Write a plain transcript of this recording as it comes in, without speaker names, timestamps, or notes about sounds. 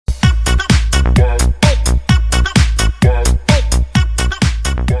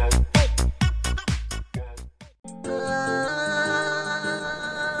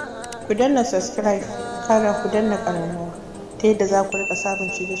ku danna subscribe kara ku danna ƙararrawa ta yadda za ku rika samun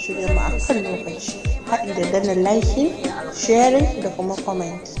shirye-shiryen mu a kan lokaci, haɗi da danna liking, sharing da kuma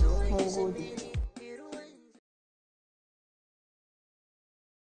comment. Mun gode.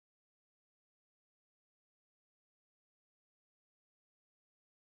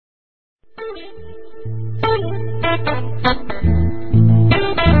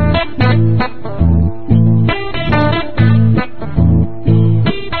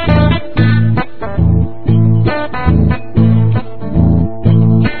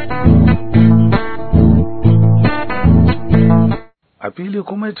 A fili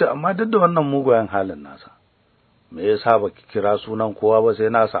kuma yace amma duk da wannan mugayen halin nasa me yasa baki kira sunan kowa ba sai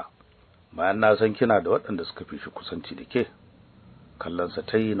nasa, bayan na san kina da waɗanda suka fi shi kusanci da ke. Kallon sa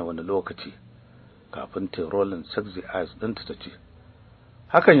tayi na wani lokaci kafin ta rolling sexy eyes ɗinta tace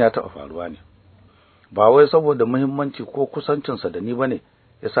hakan ya taɓa faruwa ne, ba wai saboda muhimmanci ko kusancin sa da ni bane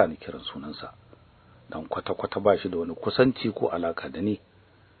yasa ni kiran sunansa, dan kwata-kwata ba shi da wani kusanci ko alaka da ni,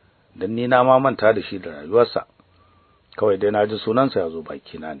 dan ni na ma manta da shi da rayuwarsa. Kawai dai naji sunansa yazo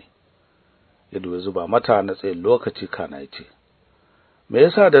baki na ne. Yadda ya zuba mata na tsayin lokaci kana yace me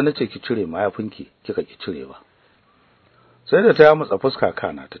yasa da nace ki cire mayafinki kika ki cirewa? Sai da ta ya mutsa fuska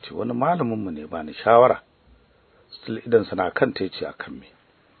kana tace wani malamin mu ne bani shawara. Still idan sana kan ta yace akan me?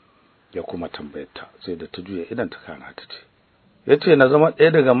 Ya kuma tambayar ta sai da ta juya idan ta kana tace yace na zama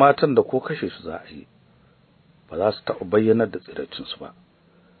ɗaya daga matan da ko kashe su za a yi ba za su taɓa bayyanar da tsiracin su ba,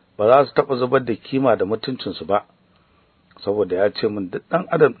 ba za su taɓa zubar da kima da mutuncin su ba, saboda ya ce min duk dan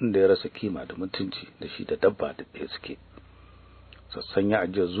adam din da ya rasa kima da mutunci da shi da dabba da ɗaya suke. Sassan ya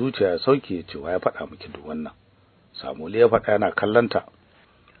ajiye zuciya ya sauke ya ce wa ya faɗa miki duk wannan? Samuli ya faɗa yana kallanta.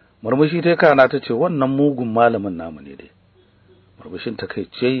 Murmushi tai kana tace wannan mugun malamin namu ne dai. Murmushin ta kai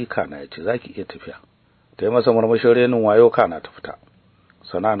ce kana yace zaki iya tafiya. Tai masa murmushin renin wayo kana ta fita.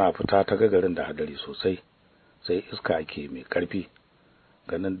 Sana na fita ta ga garin da hadari sosai, sai iska ake mai karfi.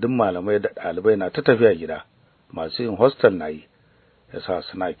 Ganin duk malamai da ɗalibai na ta tafiya gida, masu yin hostel nayi yasa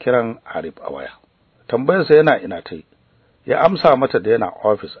suna kiran Arif a waya. Tambayar sa yana ina tai, ya amsa mata da yana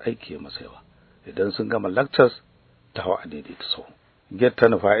office aiki masa yawa. Idan sun gama lectures ta hawa daidai ta so. Get ta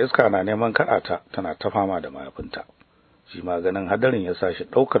nufa iska na neman kadata tana ta fama da mayafinta. Shi ma ganin hadarin ya sa shi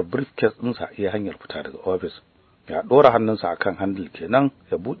daukar briefcase ɗinsa iya hanyar fita daga office. Ya dora hannunsa akan handle kenan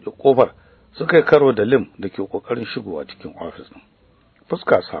ya buɗe kofar, suka yi karo da Lim da ke kokarin shigowa cikin office din.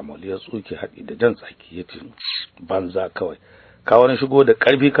 Fuska Samuel ya tsuke haɗi da jan tsaki yace banza kawai, ka wani shigo da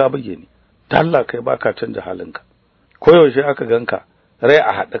ƙarfi ka buge ni, Allah kai baka canja halinka. Koyaushe aka ganka rai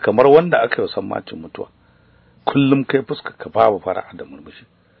a haɗe kamar wanda aka yi sammacin mutuwa, kullum kai fuska ka babu fara'a da murmushi.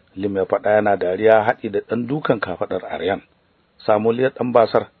 Lim ya faɗa yana dariya haɗi da ɗan dukan kafaɗar Aryan. Samuel ya ɗan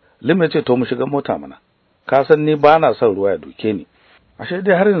basar. Lim ya ce to mu shiga mota mana, ka san ni ba na son ruwa ya doke ni. Ashe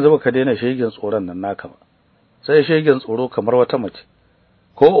dai har yanzu baka daina shegen tsoron nan naka ba, sai shegen tsoro kamar wata mace.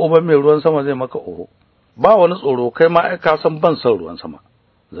 Ko uban mai ruwan sama zai maka oho, ba wani tsoro, kai ma ai ka san ban san ruwan sama.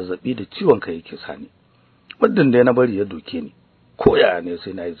 Zazzabi da ciwon kai yake sani, muddin da na bari ya doke ni ko yaya ne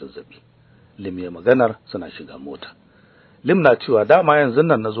sai nayi zazzabi. Lim ya maganar suna shiga mota. Lim na cewa dama yanzu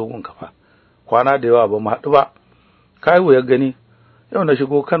nan nazo gun kafa, kwana da yawa ba mu haɗu ba, kai ya gani yau na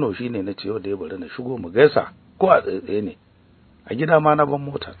shigo Kano shine nace yau da ya bari na shigo mu gaisa ko a tsaye ne. A gida ma na ban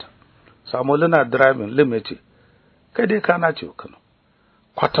mota ta. Samuel na driving. Lim ya ce kai dai kana ce Kano,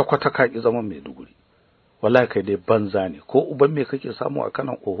 kwata-kwata ka ki zaman Maiduguri, wallahi kai dai banza ne, ko uban me kake samu a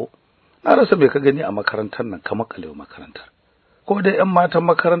kanan oho? Na rasa me ka gani a makarantar nan ka makalewa makarantar, ko dai ƴan matan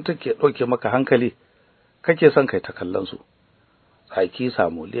makarantar ke dauke maka hankali kake son kai ta kallon su? Tsaki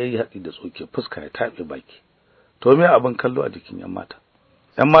Samuel yayi haɗi da tsoke fuska ya tabe baki. To me abin kallo a jikin ƴan mata?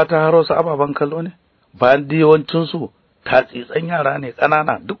 Ƴan mata haro su ababan kallo ne? Bayan yawancin su tatsitsan yara ne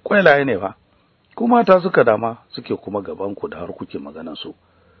kanana, duk kwailaye ne fa. Kuma ta suka dama suke kuma gaban ku da har kuke maganar su.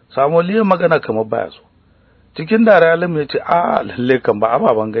 Samuel ya magana kamar baya so. Cikin dare Alim ya ce a lalle kan ba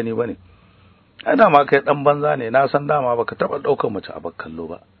ababan gani bane. Ai dama kai dan banza ne, na san dama baka taba daukar mace a bakkallo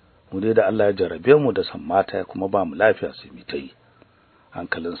ba. Mu dai da Allah ya jarabe mu da san mata ya kuma ba mu lafiya sai mu tayi.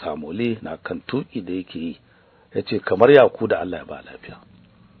 Hankalin Samuel na kan tuki da yake yi, yace kamar ya ku da Allah ya ba lafiya.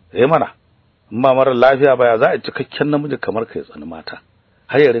 Mana in ba mara lafiya ba ya za a cikakken namiji kamar kai tsani mata,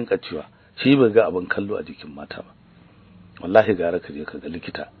 har ya rinka cewa shi bai ga abin kallo a jikin mata ba. Wallahi gara ka je ka ga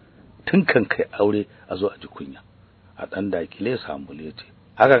likita tun kan kai aure a zo a ji kunya. A dan dakile Samuel ya ce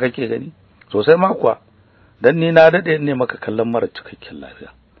haka kake gani? Sosai ma kuwa, dan ni na dade ne maka kallon mara cikakken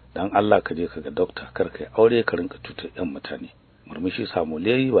lafiya. Dan Allah ka je ka ga doctor, kar kai aure ka rinka cutar ƴan mutane. Murmushi Samuel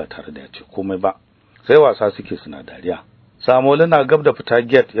yayi ba tare da ya ce komai ba, sai wasa suke suna dariya. Samuel na gab da fita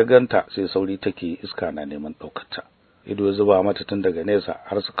gate ya ganta sai sauri take, iska na neman daukar ta. ido ya zuba mata tun daga nesa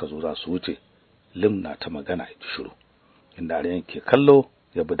har suka zo za su wuce. Lim na ta magana ya shiru, inda Aryan ke kallo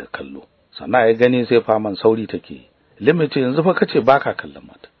ya bi da kallo, sannan ya gani sai faman sauri take. Lim ya ce yanzu fa kace baka kallon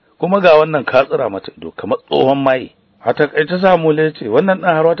mata, kuma ga wannan ka tsira mata ido kamar tsohon maye. A takaice Samule ya ce wannan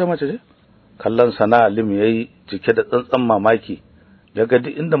dan har wata mace ce? Kallon Sana Lim yayi cike da tsantsan mamaki, daga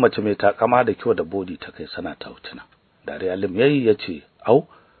duk inda mace mai takama da kyau da body ta kai Sana ta hutuna. Dariya Lim yayi ya ce au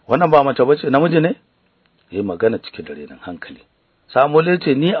wannan ba mace bace namiji ne? Yayi magana cike da renin hankali. Samule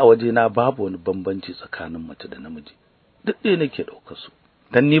ce ni a waje na babu wani bambanci tsakanin mace da namiji, duk ɗaya nake daukar su,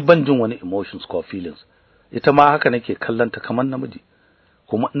 dan ni ban jin wani emotions ko feelings. Ita ma haka nake kallon ta kamar namiji,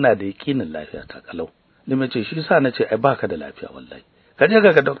 kuma ina da yakinin lafiya ta kalau. Lim ce shi yasa nace ai baka da lafiya wallahi, ka je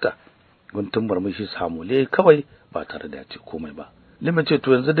ga doctor. Guntun murmushi Samule kawai ba tare da ya ce komai ba. Lim ce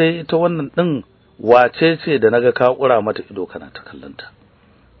to yanzu dai ita wannan din wace ce da naga ka kura mata ido kana ta kallanta?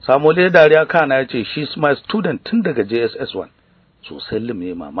 Samule dariya kana yace she is my student tun daga JSS 1. Sosai Lim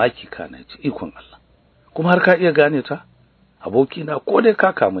yayi mamaki kana yace ikon Allah, kuma har ka iya gane ta? Aboki na ko dai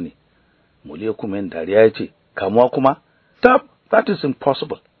ka kamu ne? Mule kuma yin dariya yace kamuwa kuma? Tab, that is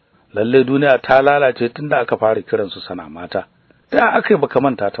impossible. Lalle duniya ta lalace tunda aka fara kiransu Sana mata. Da akai baka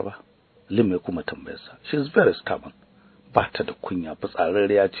manta ta ba? Lim ya kuma tambayarsa. She is very stubborn. Ba ta da kunya,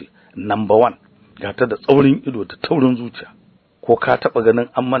 fitsararriya ce number 1. Ga ta da tsaurin ido da taurin zuciya. Ko ka taba ganin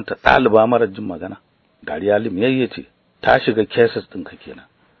an manta ɗaliba mara jin magana? Dariya Lim yayi ce ta shiga cases ɗinka kenan.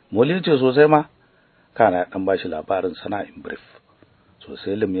 Mole ce sosai ma. Kana ya dan bashi labarin Sana in brief.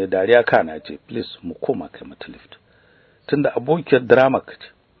 Sosai Lim ya dariya kana ce please mu koma kai mata lift. Tunda abokiyar drama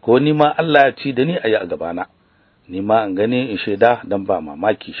kace, ko ni ma Allah ya ci da ni ayi a gabana. Ni ma an gane in sheda dan ba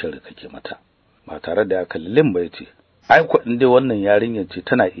mamaki shari kake mata. Ba tare da ya kalli Lim ba yace ai ko inde wannan yarinyar ce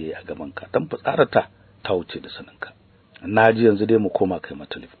tana iya a gaban ka dan fitsararta ta wuce da saninka. Naji yanzu dai mu koma kai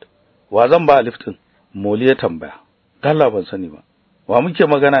mata lift. Wa zan ba lift din? Moli ya tambaya. Allah ban sani ba. Wa muke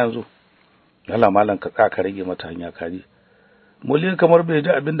magana yanzu? Allah mallan ka tsaka rage mata hanya kaji. Moli kamar bai ji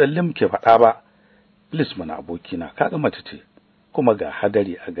abin da Lim ke faɗa ba. Please mana abokina, kaga mace ce kuma ga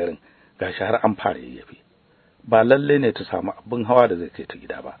hadari a garin, gashi har an fara yayyafi. Ba lalle ne ta samu abin hawa da zai kai ta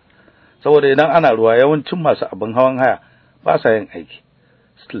gida ba. Saboda idan ana ruwa yawancin masu abin hawan haya ba sa yin aiki.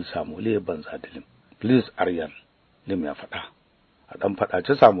 Still Samule banza da Lim. Please Aryan, Lim ya faɗa. A dan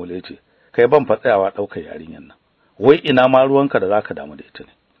faɗace Samule ce, kai ban fatsayawa daukar yarinyan nan. Wai ina ma ruwanka da zaka damu da ita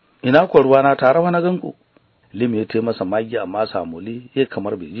ne? Ina ko ruwa na tare wa na ganku? Lim ya tayi masa magi amma Samule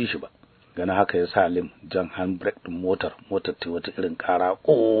kamar bai ji shi ba. Gana haka ya sa Lim jan handbrake din motar ta wata irin kara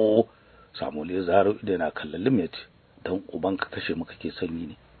ko Samule zaro idan na kallon Lim ya ce dan uban ka kashe mu kake sanyi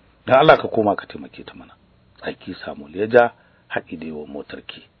ne, dan Allah ka koma ka taimake ta mana. Tsaki Samule ya ja haƙi da yawan motar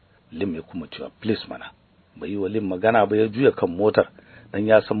ki. Lim ya kuma cewa please mana. Bai yi wa Lim magana ba, ya juya kan motar dan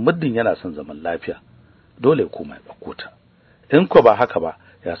ya san muddin yana son zaman lafiya dole kuma ya dauko ta. In ko ba haka ba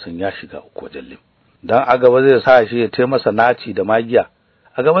ya san ya shiga uku wajen Lim. Dan a gaba zai sa shi ya tayi masa naci da magiya.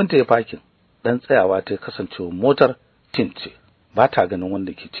 A gaban ta ya fakin, dan tsayawa ta kasancewa motar tince ba ta ganin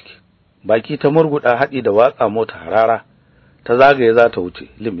wanda ke ciki. Baki ta murguda haɗi da watsa mota harara, ta zagaye za ta wuce.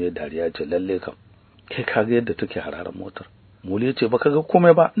 Lim ya dariya ce lalle kam kai kaga yadda take hararar motar. Mole ya ce baka ga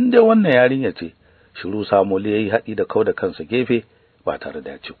komai ba, in dai wannan yarinya ce. Shiru Samole yayi haɗi da kauda kansa gefe ba tare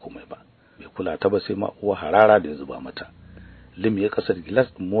da ya ce komai ba. Bai kula ta ba sai ma uwa harara da ya zuba mata. Lim ya kasar gilas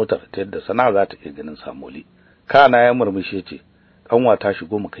din motar ta yadda Sana za ta iya ganin Samole. Kana ya murmushi ce kanwa ta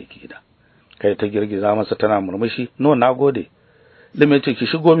shigo mu kai gida. Kai ta girgiza masa tana murmushi, no nagode. Lim ya ce ki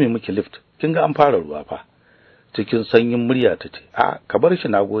shigo mi miki lift, kin ga an fara ruwa fa. Cikin sanyin murya ta ce a ka bar shi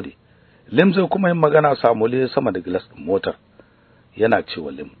nagode. Lim zai kuma yin magana Samole sama da gilas din motar. Yana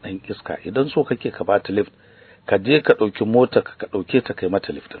cewa Lim dan iska, idan so kake ka bata lift ka je ka dauki motar ka dauke ta kai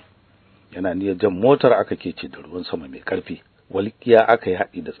mata lift din. Yana niyyar jan motar aka kece da ruwan sama mai karfi. Walkiya aka yi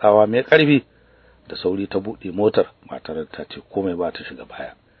haɗi da tsawa mai karfi. Da sauri ta bude motar, matar ta ce komai ba ta shiga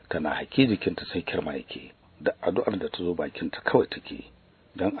baya. Tana haki jikinta sai kirma yake. Da addu'ar da ta zo bakinta kawai take.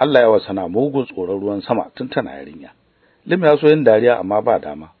 Dan Allah ya wasana mugun tsoron ruwan sama tun tana yarinya. Lim ya so yin dariya amma ba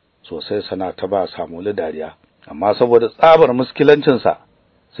dama. Sosai Sana ta ba Samule dariya, amma saboda tsabar muskilancin sa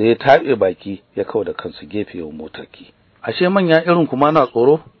sai ya tabe baki ya kawo da kansa gefe yau motar ki. Ashe manya irin kuma na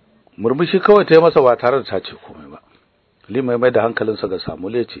tsoro? Murmushi kawai ta yi masa ba tare da ta ce komai ba. Lim mai da hankalinsa ga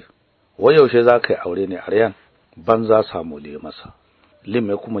Samule ce, wai yaushe za ka yi aure ne Aryan? Banza Samule masa. Lim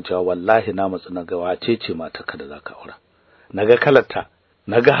ya kuma cewa wallahi na matsi na ga wace ce mata kada za ka aura. Naga kalarta,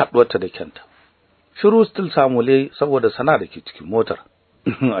 naga haduwarta da kyanta. Shiru still Samule saboda Sana da ke cikin motar.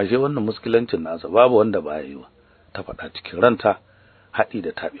 Ashe wannan muskilancin nasa babu wanda ba yi wa. Ta faɗa cikin ranta haɗi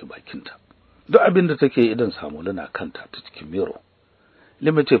da tabe bakinta. Duk abin da take idan Samule na kanta ta cikin miro.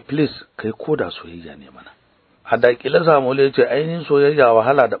 Lim ya ce please kai koda soyayya ne mana. A dakile Samule yace ainihin soyayya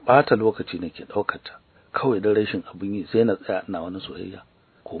wahala da bata lokaci nake daukar ta kawai dan rashin abin yi sai na tsaya ina wani soyayya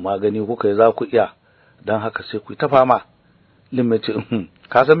ko ma gani kuka yi za ku iya dan haka sai ku ta fama. Lim yace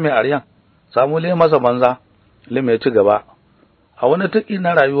ka san me Aryan? Samule masa banza. Lim ya ci gaba a wani taki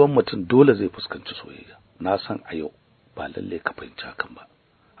na rayuwar mutum dole zai fuskanci soyayya. Na san a yau ba lalle ka fahimci hakan ba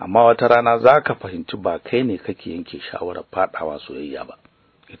amma wata rana zaka fahimci ba kai ne kake yanke shawarar fadawa soyayya ba,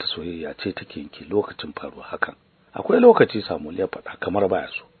 ita soyayya ce take yanke lokacin faruwa hakan. Akwai lokaci Samule ya faɗa kamar baya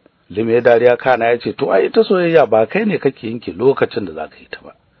so. Lim ya dariya kana yace to ai ita soyayya ba kai ne kake yanke lokacin da zaka yi ta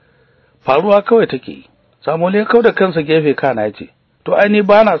ba, faruwa kawai take yi. Samule ya kauda kansa gefe kana yace to ai ni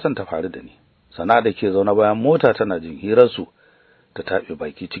ba na son ta faru da ni. Sana da ke zauna bayan mota tana jin hirar su ta tabe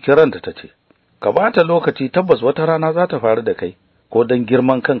baki cikin ranta tace ka bata lokaci tabbas wata rana za ta faru da kai ko dan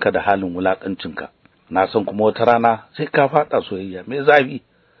girman kanka da halin wulakancinka. Na san kuma wata rana sai ka fada soyayya mai zafi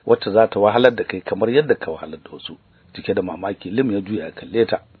wacce za ta wahalar da kai kamar yadda ka wahalar da wasu. Cike da mamaki Lim ya juya ya kalle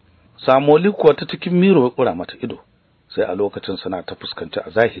ta. Samoli kuwa ta cikin miro ya kura mata ido. Sai a lokacin Sana ta fuskanci a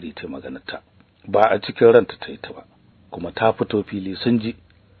zahiri ta maganar ta ba a cikin ranta ta yi ta ba kuma ta fito fili sun ji.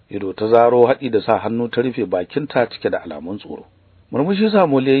 Ido ta zaro haɗi da sa hannu ta rufe bakinta cike da alamun tsoro. Murmushi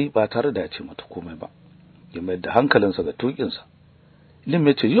Samole yayi ba tare da ya ce mata komai ba. Ya mai da hankalinsa ga tukinsa. Lim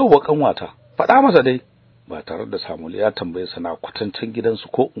ya ce yau wa kanwata faɗa masa dai ba tare da Samole ya tambaye Sana kwatancin gidansu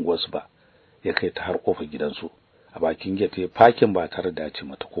ko unguwarsu ba. Ya kai ta har kofar gidansu. A bakin gate ya fakin ba tare da ya ce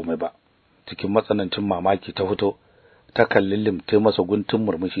mata komai ba. Cikin matsanancin mamaki ta fito ta kalli Lim ta masa guntun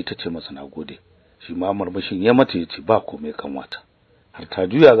murmushi ta ce masa nagode. Shi ma murmushin ya mata ya ce ba komai kanwata. Har ta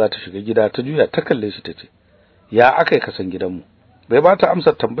juya za ta shiga gida ta juya ta kalle shi tace ya akai ka san gidanmu. Bai ba ta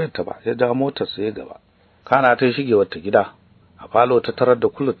amsar tambayar ta ba ya ja motar sa ya gaba. Kana ta shige wata gida a falo ta tarar da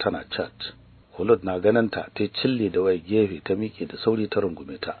Kulut tana chat. Kulut na ganin ta cille da waya gefe ta mike da sauri ta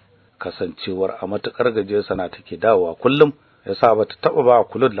rungume ta. Kasancewar a matukar gaje Sana take dawowa kullum yasa bata taba ba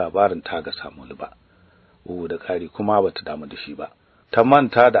Kulut labarin ta ga Samuli ba. Da kari kuma bata damu da shi ba. Ta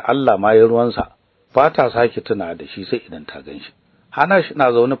manta da Allah ma ya ruwansa. Ba ta sake tuna da shi sai idan ta ganshi. Hanash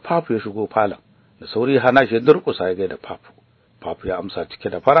na zaune Papu ya shigo falon. Da sauri Hanash ya durkusa ya ga da Papu. Papu ya amsa cike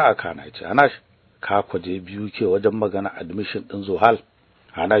da fara'a kana ya ce Hanash ka kuje biyu ke wajen magana admission din Zohal.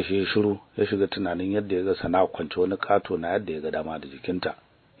 Hanash ya shiru ya shiga tunanin yadda ya ga Sana kwance wani kato na yadda ya ga dama da jikinta.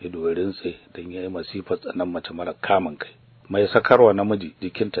 Ya dorin tsaye dan yayi masifar tsanan mace mara kamun kai. Mai sakarwa namiji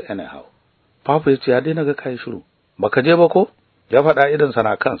jikinta anyhow. Papu ya ce ya daina ga kai shiru. Baka je ba ko? Ya faɗa idan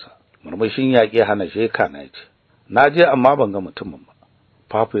Sana kansa. Murmushin yaƙi Hanash ya kana ya ce na je amma ban ga mutumin ba.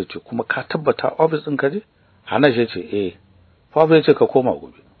 Papu ya ce kuma ka tabbata office din ka je? Hanash ya ce eh. Papu ya ce ka koma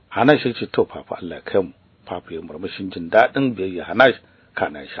gobe. Hanash ya ce to Papu Allah ya kai mu. Papu ya murmushin jin dadin biyayya Hanash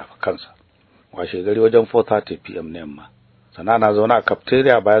kana ya shafa kansa. Washe gari wajen 4:30 PM ne amma. Sana na zauna a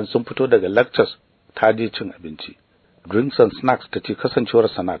cafeteria bayan sun fito daga lectures ta je cin abinci. Drinks and snacks tace kasancewar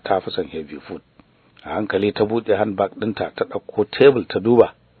Sana ta fi son heavy food. A hankali ta bude handbag dinta ta dauko table ta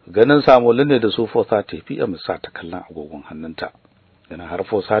duba. Ganin Samole ne da su 4:30 PM sa ta kallon agogon hannunta. Yana har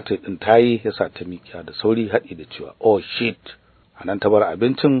 4:30 din tayi yasa ta miƙa da sauri haɗi da cewa oh shit. Anan ta bar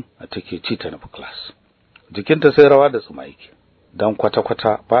abincin a take ci ta nufi class. Jikinta sai rawa da tsuma yake. Dan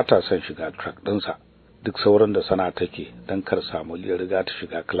kwata-kwata ba ta son shiga track ɗinsa. Duk sauran da Sana take dan kar Samole ya riga ta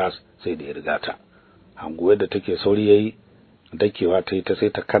shiga class sai da ya riga ta. Hanguwar da take sauri yayi dakewa ta yi ta sai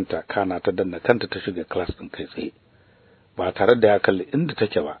ta kanta kana ta danna kanta ta shiga class din kai tsaye. Ba tare da ya kalli inda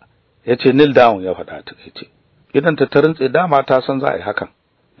take ba yace kneel down ya faɗa ta kai ce idan ta rintse dama ta san za a yi hakan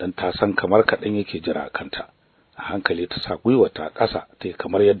dan ta san kamar kadan yake jira kanta. A hankali ta sa gwiwata ƙasa tai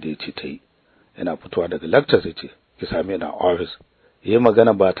kamar yadda yace ta yi. Yana fitowa daga lecture sai ce ki same ni a office. Yayi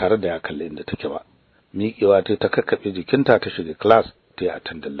magana ba tare da ya kalli inda take ba. Miƙewa ta kakkabe jikinta ta shiga class ta yi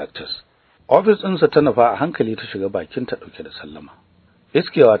attending lectures. Office ɗinsa ta nufa a hankali ta shiga bakinta dauke da sallama.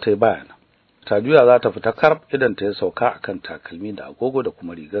 Iskewa ta yi bayana. Ta juya za ta fita karb idan ta ya sauka akan takalmi da agogo da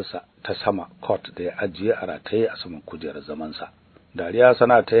kuma rigarsa ta sama coat da ya ajiye a rataye a saman kujerar zaman sa. Dariya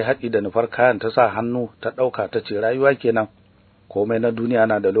Sana ta yi haɗi da nufar kayan ta sa hannu ta ɗauka ta ce rayuwa kenan. Komai na duniya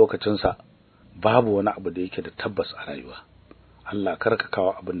na da lokacin sa. Babu wani abu da yake da tabbas a rayuwa. Allah karka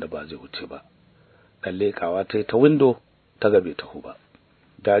kawo abin da ba zai wuce ba. Dallekawa ta yi ta window ta gabe ta huba.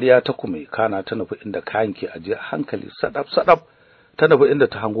 Dariya ta kuma kana ta nufi inda kayan ke ajiye a hankali sadab ta nufi inda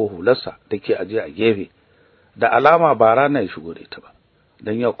ta hango hularsa dake ajiye a gefe. Da alama ba rana ya shigo da ita ba.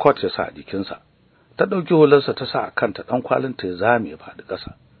 Dan ya coat ya sa a jikinsa. Ta dauki hularsa ta sa a kanta dan kwalinta ya zame ya fadi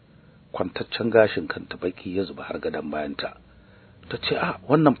ƙasa. Kwantaccen gashin kanta baki ya zuba har gadan bayanta. Tace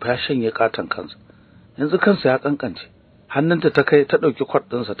wannan fa ya shanye katan kansa. Yanzu kansa ya kankance. Hannunta ta kai ta dauki coat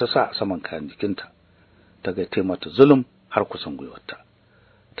ɗinsa ta sa a saman kayan jikinta. Ta ga mata zulum har kusan gwiwarta.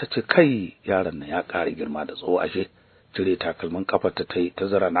 tace kai yaron nan ya ƙara girma da tsawo ashe. Cire takalmin kafar ta tayi ta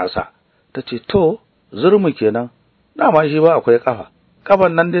zara nasa tace to zurmu kenan dama shi ba akwai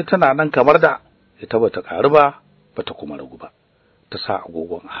kafan nan dai tana nan kamar da ita bata karu ba bata kuma ragu ba. Ta sa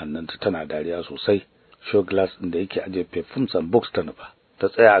agogon a hannunta tana dariya sosai. Show glass din da yake aje perfumes and books ta nufa. Ta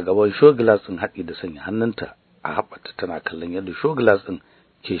tsaya a gaban show glass din haɗi da sanya hannunta a haɓata tana kallon yadda show glass din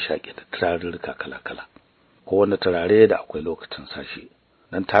ke shaƙe da turarurruka kala-kala. Kowanne turare da akwai lokacin sashi.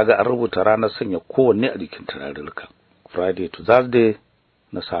 Dan ta ga an rubuta ranar sanya kowanne a jikin turarurruka. Friday to Thursday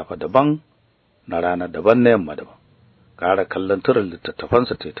na safa daban, na rana daban, na yamma daban. Ƙara kallon turin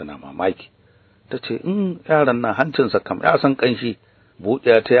littattafansa tana mamaki. Tace yaron nan hancinsa kam ya san kanshi.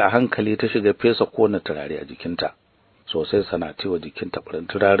 Buɗiya ta a hankali ta shiga fesa kowanne turare a jikinta. Sosai sana cewa jikinta barin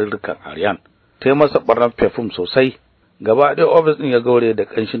turarurrukan Aryan. Ta yi masa barnan perfume sosai. Gaba ɗaya office din ya gaure da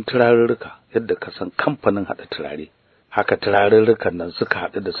kanshin turarurruka yadda ka san kamfanin hada turare. Haka turarurrukan nan suka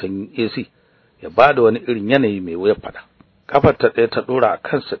haɗu da sanyin AC. Ya bada wani irin yanayi mai wuyar fada. Kafar ta ɗaya ta dora a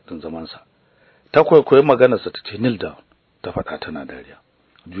kan siddin zaman sa. Ta kwaikwayi maganar sa tace kneel down. Ta fada tana dariya.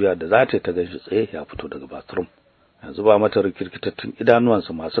 Juya da zata ta ganshi tsaye ya fito daga bathroom. Yanzu ba mata rikirkitattun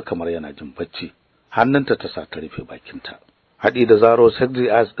idanuwansa masu kamar yana jin bacci. Hannunta ta sa ta rufe bakinta. Hadi da zaro sexy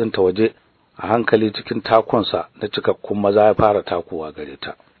eyes ɗinta waje a hankali cikin takonsa na cikakkun maza ya fara takuwa gare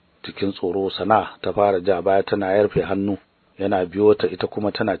ta. Cikin tsoro Sana ta fara ja baya tana yarfe hannu. Yana biyo ta ita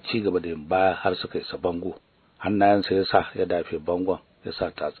kuma tana ci gaba da yin baya har suka isa bango. Hannayensa yasa ya dafe bangon,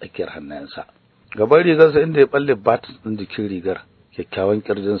 yasa ta tsakiyar hannayensa. Gaban rigarsa inda ya balle batin din jikin rigar, kyakkyawan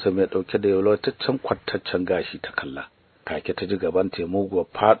kirjinsa mai dauke da yalwataccen kwattaccen gashi ta kalla. Take ta ji gaban ta muguwar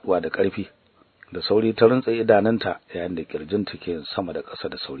faduwa da karfi. Da sauri ta rintsa idanunta yayin da kirjinta ke sama da ƙasa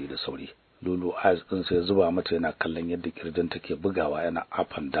da sauri. Lulu eyes din sai zuba mata yana kallon yadda kirjinta ke bugawa yana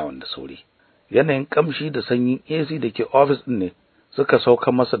up and down da sauri. Yanayin kamshi da sanyin AC da ke office din ne suka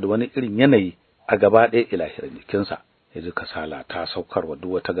sauka masa da wani irin yanayi a gaba ɗaya ilahirin jikinsa. Yaji kasala ta saukarwa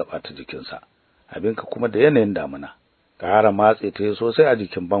duk wata gaba ta jikinsa. Abinka kuma da yanayin damuna. Ƙara matse ta yi sosai a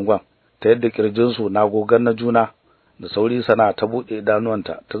jikin bangon ta yadda kirjinsu na gogan na juna. Da sauri Sana ta buɗe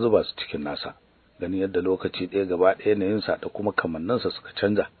idanuwanta ta zuba su cikin nasa. Gani yadda lokaci ɗaya gaba ɗaya yanayinsa da kuma kamanninsa suka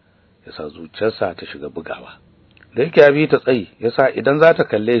canza, yasa zuciyarsa ta shiga bugawa. Da yake ya bi ta tsayi yasa idan za ta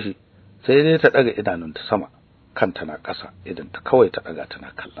kalle shi sai dai ta daga idanunta sama, kanta na ƙasa idan ta kawai ta daga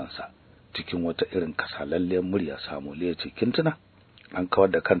tana kallon sa. Cikin wata irin kasalalliyar murya Samule ya ce kin tuna? An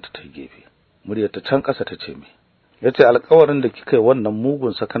kawar da kanta ta gefe. Murya ta can ƙasa ta ce me? Yace alƙawarin da kika yi wannan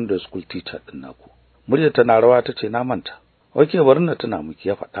mugun secondary school teacher din naku. Murya ta na rawa ta ce na manta. Oke bari na tuna miki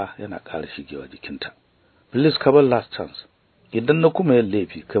ya faɗa yana ƙara shigewa jikinta. Please cover last chance. Idan na kuma yin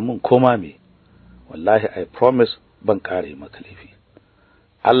laifi kai mun koma me? Wallahi I promise ban kare maka laifi.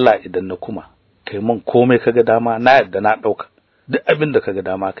 Allah idan na kuma kai mun komai kaga dama na yadda na dauka. Duk abin da kaga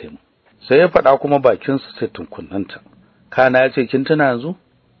dama kai mun. Sai ya faɗa kuma bakin sa sai tunkunnanta. Kana yace kin tuna yanzu?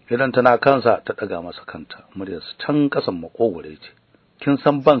 Idan tana kansa ta daga masa kanta. Muryar sa can kasan makogore ce. Kin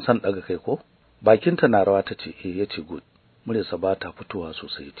san ban san daga kai ko? Bakinta na rawa tace eh yace good. Muryar sa ba ta fitowa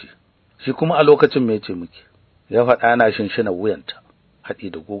sosai yace. Shi kuma a lokacin me yace miki? Ya faɗa yana shinshina wuyanta, haɗi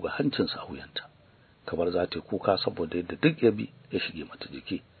da goga hancinsa a wuyanta. Kamar za ta kuka saboda yadda duk ya bi ya shige mata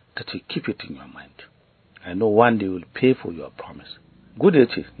jiki. Tace keep it in your mind. I know one day you will pay for your promise. Good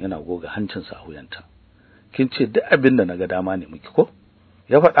yace yana goga hancinsa a wuyanta. Kin ce duk abin da naga dama ne miki ko?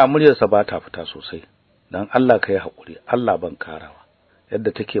 Ya faɗa muryarsa ba ta fita sosai. Dan Allah kai hakuri, Allah ban karawa.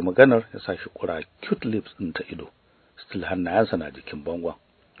 Yadda take maganar ya sa shi kura cute lips din ta ido. Still hannayensa na jikin bangon.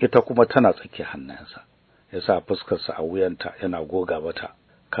 Ita kuma tana tsakiyar hannayensa. Ya sa fuskarsa a wuyanta yana goga mata.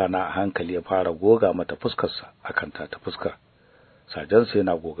 Kana a hankali ya fara goga mata fuskarsa akan ta fuskar. Sajansa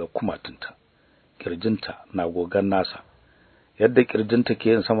yana goga kumatunta. Kirjinta na gogan nasa. Yadda kirjinta ke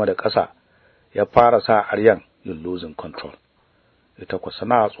yin sama da ƙasa, ya fara sa Aryan yin losing control. Ita kwa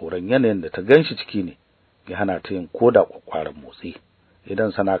Sana tsoron yanayin da ta ganshi ciki ne, ya hana ta yin koda kwakwaran motsi.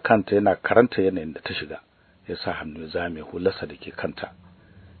 Idan Sana kanta yana karanta yanayin da ta shiga, ya sa hannu ya zame hularsa dake kanta.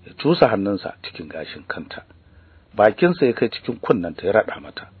 Ya cusa hannunsa cikin gashin kanta. Bakinsa ya kai cikin kunnanta ya rada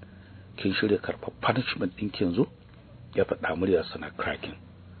mata. Kin shirye karɓar punishment ɗinki yanzu? Ya faɗa muryarsa na cracking.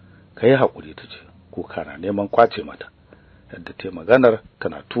 Kai hakuri tace, ko kana neman kwace mata. Yadda ta maganar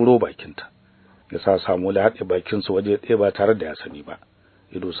tana turo bakinta. Ya sa Samuel ya haɗe bakinsa waje ɗaya ba tare da ya sani ba.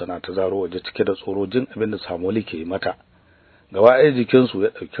 Ido Sana ta zaro waje cike da tsoro jin abin da Samuel ke yi mata. Gaba ɗaya jikinsu ya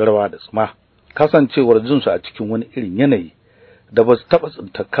ɗauki rawa da tsuma. Kasancewar jinsu a cikin wani irin yanayi da ba su taɓa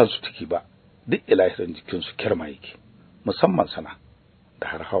tsinta kansu ciki ba. Duk ilahirin jikinsu kirma yake. Musamman Sana da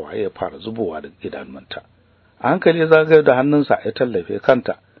har hawaye ya fara zubowa daga idanunta. A hankali ya zagaye da hannunsa ya tallafe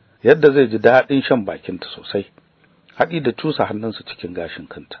kanta yadda zai ji daɗin shan bakinta sosai. haɗi da cusa hannunsa cikin gashin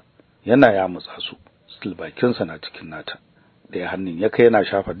kanta yana ya mutsa su still bakinsa na cikin nata da hannun ya kai yana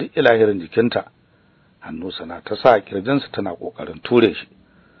shafa duk ilahirin jikinta hannu sana ta sa kirjinsa tana kokarin ture shi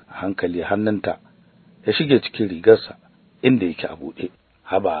a hankali hannunta ya shige cikin rigarsa inda yake a bude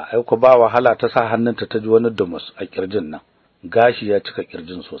haba ai ko ba wahala ta sa hannunta ta ji wani dumus a kirjin nan gashi ya cika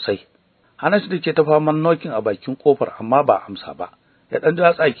kirjin sosai Hanashi dake ta faman nokin a bakin kofar amma ba amsa ba ya dan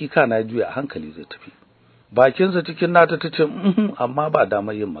ja tsaki kana ya juya a hankali zai tafi bakinsa cikin nata tace amma ba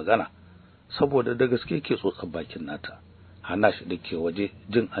damar yin magana saboda da gaske yake tsotsar bakin nata Hanashi dake waje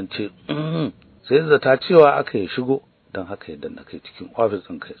jin an ce sai zata cewa aka yi shigo dan haka ya danna kai cikin office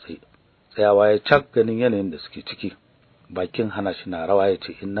din kai tsayawa ya cak ganin yanayin da suke ciki bakin Hanashi na rawa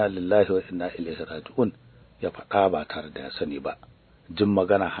yace inna lillahi wa inna ilaihi raji'un ya faɗa ba tare da ya sani ba jin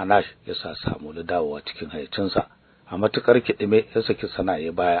magana Hanash ya sa samu da dawowa cikin hayacinsa a matukar kidime ya saki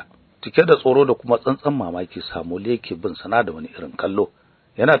sanaye baya cike da tsoro da kuma tsantsan mamaki samu yake bin sana da wani irin kallo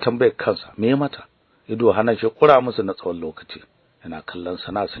yana tambayar kansa me mata ido Hanash ya kura musu na tsawon lokaci yana kallon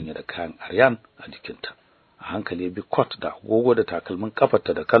sana sanye da kayan aryan a jikinta a hankali bi coat da agogo da takalmin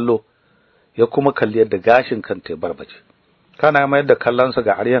kafarta da kallo ya kuma kalli yadda gashin kanta ya barbace kana mai da kallonsa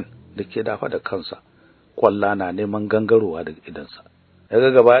ga aryan dake dafa da kansa kwalla na neman gangarowa daga idansa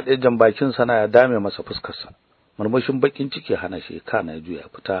yaga gaba ɗaya jan bakin sana ya dame masa fuskar sa murmushin bakin ciki hana shi kana juya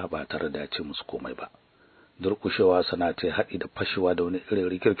fita ba tare da ya ce musu komai ba durkushewa sana ta haɗi da fashewa da wani irin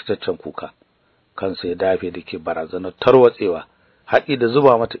rikirkitaccen kuka kansa ya dafe dake barazanar tarwatsewa haɗi da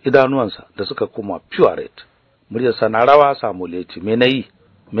zuba mata idanuwansa da suka kuma pure red muryar sana rawa samu leci me nayi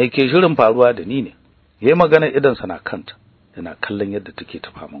me ke shirin faruwa da ni ne yayi magana idan sana kanta yana kallon yadda take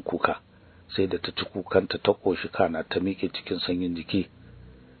ta faman kuka sai da ta ci kukanta ta koshi kana ta miƙe cikin sanyin jiki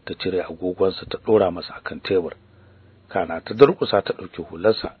ta cire agogonsa ta dora masa akan tebur kana ta durkusa ta dauki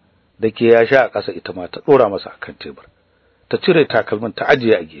hularsa dake ya sha a ƙasa ita ma ta dora masa akan tebur ta cire takalmin ta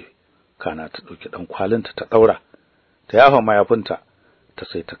ajiye a gefe kana ta dauki dan kwalinta ta daura ta yafa mayafinta ta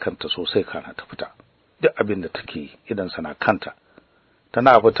sai ta kanta sosai kana ta fita duk abin da take yi idan sana kanta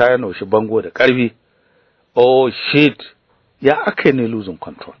tana fita ya noshi bango da ƙarfi oh shit ya akai ne losing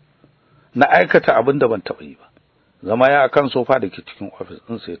control na aikata abin da ban taba yi ba zama ya akan sofa dake cikin office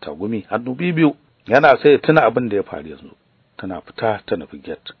din sai ta gumi hannu bibiyu yana sai tuna abin da ya faru yanzu tana fita ta nufi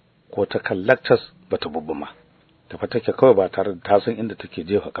gate ko ta kan lectures bata bubbuma ta fita take kawai ba tare da ta san inda take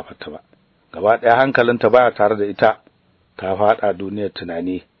jefa kafarta ba gaba daya hankalinta baya tare da ita ta fada duniyar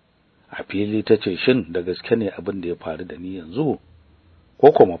tunani a fili tace shin da gaske ne abin da ya faru da ni yanzu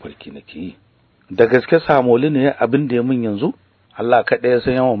ko kuma mafarki nake yi da gaske Samoli ne abin da ya mun yanzu Allah kaɗai ya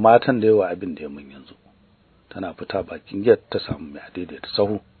san yawan matan da yawa abin da ya mun yanzu tana fita bakin gate ta samu mai daidaita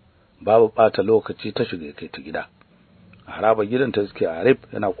sahu babu bata lokaci ta shiga kai ta gida a haraba gidan ta suke Arif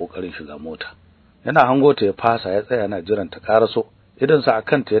yana kokarin shiga mota yana hango ta ya fasa ya tsaya yana jiran ta karaso idan sa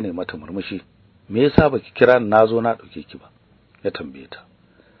akan ta yana mata murmushi me yasa baki kira ni nazo na dauke ki ba ya tambaye ta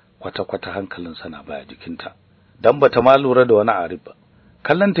kwata hankalin sa na baya jikinta dan bata ma lura da wani Arif ba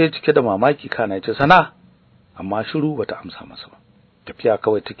kallon ta ya cike da mamaki kana yace sana amma shiru bata amsa masa ba tafiya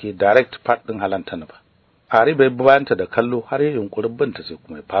kawai take direct part din halanta ne ba Arif bai bayanta da kallo har yayin yunkurin binta sai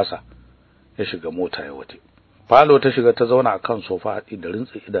kuma ya fasa ya shiga mota ya waje falo ta shiga ta zauna akan sofa haɗi da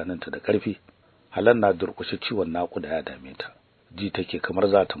rintsi idanunta da ƙarfi halan na durƙushe ciwon naƙuda ya dame ta ji take kamar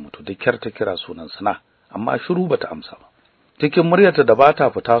za ta mutu da kyar ta kira sunan sana amma shiru bata amsa ba cikin muryarta da bata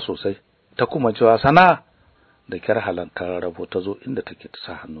fita sosai ta kuma cewa sana da kyar halan ta rarrabo ta zo inda take ta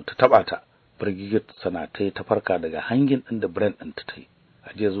sa hannu ta taba ta birgigit sana ta farka daga hangin din da brain din ta yi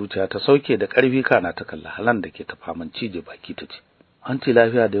aje zuciya ta sauke da ƙarfi kana ta kalla halan da ke ta faman cije baki ta ce anti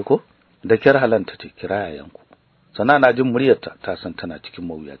lafiya dai ko da kyar halan ta ce kira yayanku sana na jin muryarta ta san tana cikin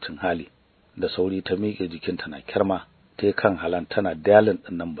mawuyacin hali da sauri ta miƙe jikinta na kyarma ta kan halan tana dialing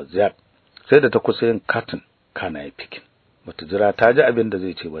din nan baziyar sai da ta kusa yin curtain kana yi pikin bata jira ta ji abin da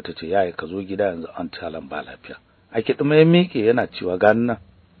zai ce ba ta ce yayi ka zo gida yanzu anti halan ba lafiya ake duma ya miƙe yana cewa ganin nan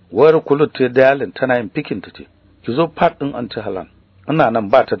wayar kulut ta dialing tana yin pikin ta ce ki zo part din anti halan ina nan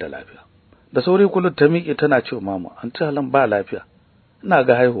ba ta da lafiya da sauri kulut ta miƙe tana cewa mama anti halan ba lafiya ina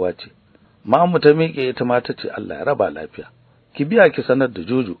ga haihuwa ce mamu ta miƙe ita ma ta ce Allah ya raba lafiya ki biya ki sanar da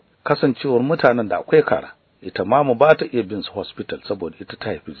Jojo kasancewar mutanen da akwai kara ita mamu ba ta iya bin su hospital saboda ita ta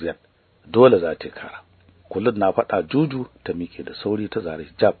haifi Ziyad dole za ta yi kara kulut na faɗa Jojo ta miƙe da sauri ta zare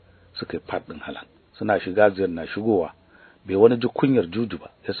hijab suka yi fadin halan suna shiga Ziyad na shigowa bai wani ji kunyar Jojo ba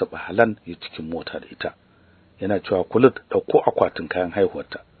ya saba halan ya cikin mota da ita yana cewa kulut dauko akwatin kayan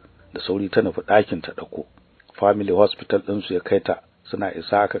haihuwarta da sauri ta nufi ɗakin ta dauko family hospital din su ya kai ta suna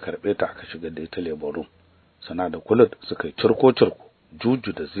isa aka karbe ta aka shiga da ita labor room sana da kulut suka yi cirko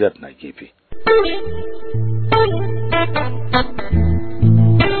Jojo da Ziyad na gefe Ku danna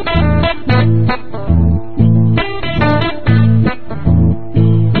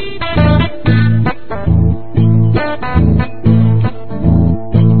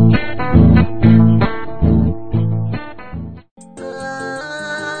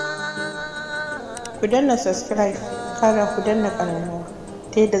subscribe, kara ku danna ƙararrawa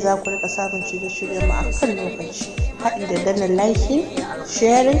ta yadda za ku rika samun shirye-shiryen mu a kan lokaci, haɗi da danna liking,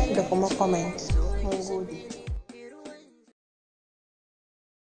 sharing da kuma comment. Mun gode.